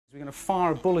We're going to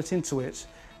fire a bullet into it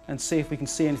and see if we can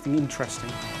see anything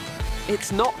interesting.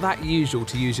 It's not that usual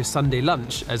to use your Sunday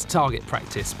lunch as target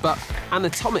practice, but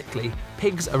anatomically,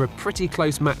 pigs are a pretty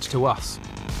close match to us,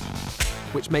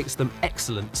 which makes them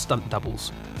excellent stunt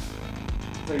doubles.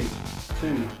 3, 2,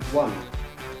 1.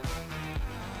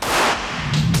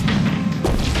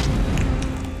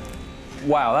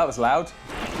 Wow, that was loud.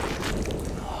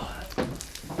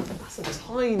 That's a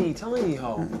tiny, tiny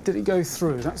hole. Did it go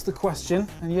through? That's the question.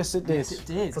 And yes, it did. Yes, it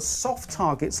did. For soft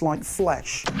targets like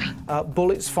flesh,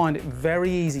 bullets find it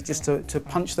very easy just to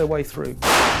punch their way through.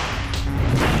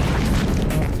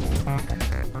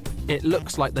 It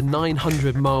looks like the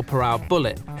 900-mile-per-hour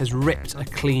bullet has ripped a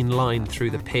clean line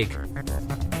through the pig.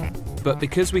 But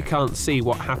because we can't see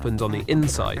what happened on the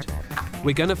inside,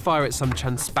 we're going to fire at some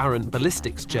transparent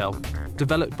ballistics gel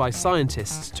developed by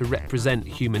scientists to represent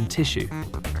human tissue.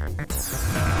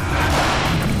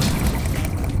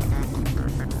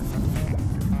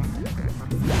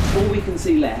 All we can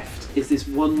see left is this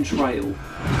one trail,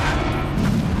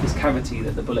 this cavity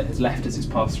that the bullet has left as it's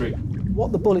passed through.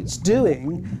 What the bullet's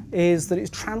doing is that it's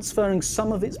transferring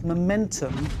some of its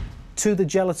momentum to the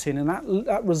gelatin, and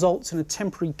that results in a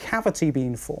temporary cavity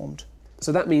being formed.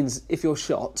 So that means if you're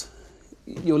shot,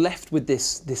 you're left with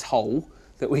this hole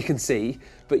that we can see,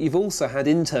 but you've also had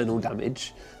internal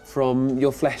damage from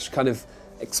your flesh kind of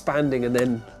expanding and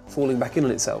then falling back in on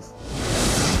itself.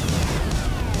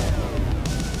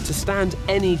 To stand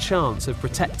any chance of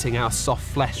protecting our soft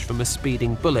flesh from a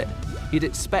speeding bullet, you'd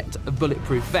expect a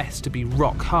bulletproof vest to be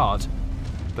rock hard,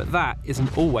 but that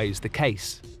isn't always the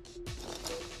case.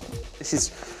 This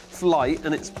is light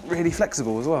and it's really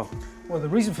flexible as well. Well, the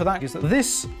reason for that is that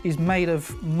this is made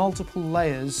of multiple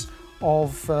layers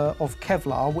of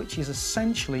Kevlar, which is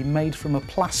essentially made from a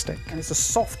plastic, and it's a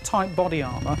soft, tight body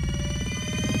armour.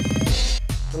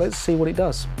 So let's see what it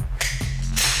does.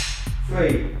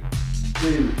 3,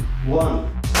 2, 1.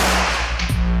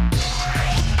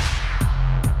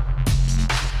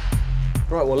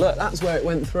 Right, well look, that's where it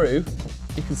went through.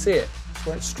 You can see it. That's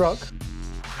where it struck.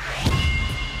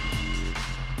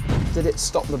 Did it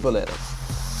stop the bullet?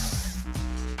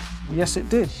 Yes, it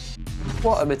did.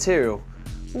 What a material.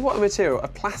 What a material, a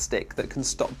plastic that can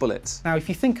stop bullets. Now, if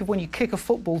you think of when you kick a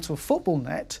football to a football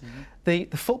net, the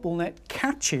football net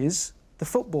catches the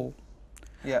football.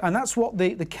 Yeah. And that's what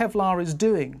the Kevlar is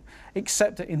doing,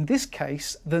 except that in this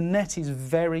case, the net is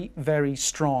very, very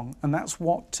strong, and that's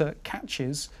what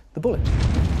catches the bullet.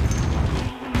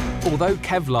 Although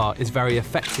Kevlar is very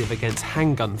effective against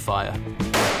handgun fire,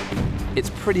 it's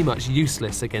pretty much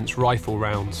useless against rifle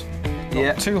rounds.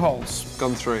 Yeah. 2 holes.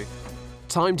 Gone through.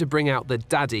 Time to bring out the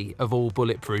daddy of all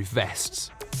bulletproof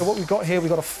vests. So what we've got here, we've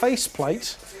got a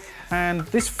faceplate, and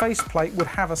this faceplate would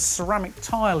have a ceramic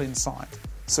tile inside.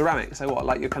 Ceramic, so what,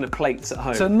 like your kind of plates at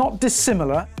home? So not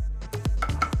dissimilar.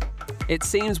 It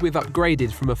seems we've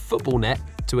upgraded from a football net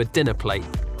to a dinner plate,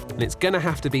 and it's going to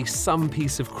have to be some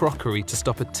piece of crockery to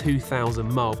stop a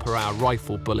 2,000-mile-per-hour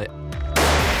rifle bullet.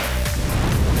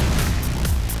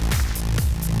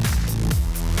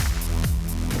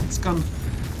 It's gone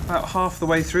about half the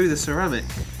way through the ceramic.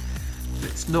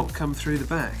 It's not come through the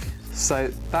back. So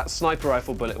that sniper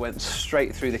rifle bullet went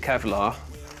straight through the Kevlar,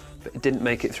 but it didn't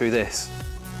make it through this.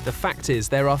 The fact is,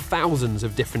 there are thousands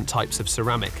of different types of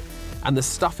ceramic, and the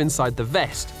stuff inside the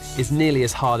vest is nearly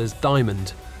as hard as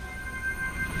diamond.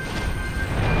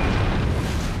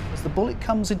 As the bullet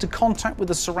comes into contact with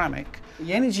the ceramic,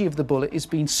 the energy of the bullet is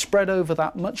being spread over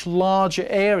that much larger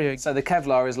area. So the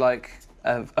Kevlar is like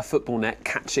a football net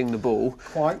catching the ball.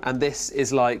 Quite. And this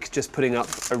is like just putting up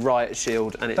a riot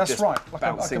shield and it That's just right, like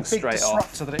bouncing a big straight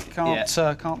off. disruptor that it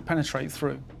can't, can't penetrate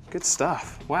through. Good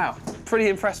stuff. Wow. Pretty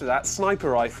impressed with that. Sniper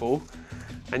rifle,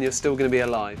 and you're still going to be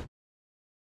alive.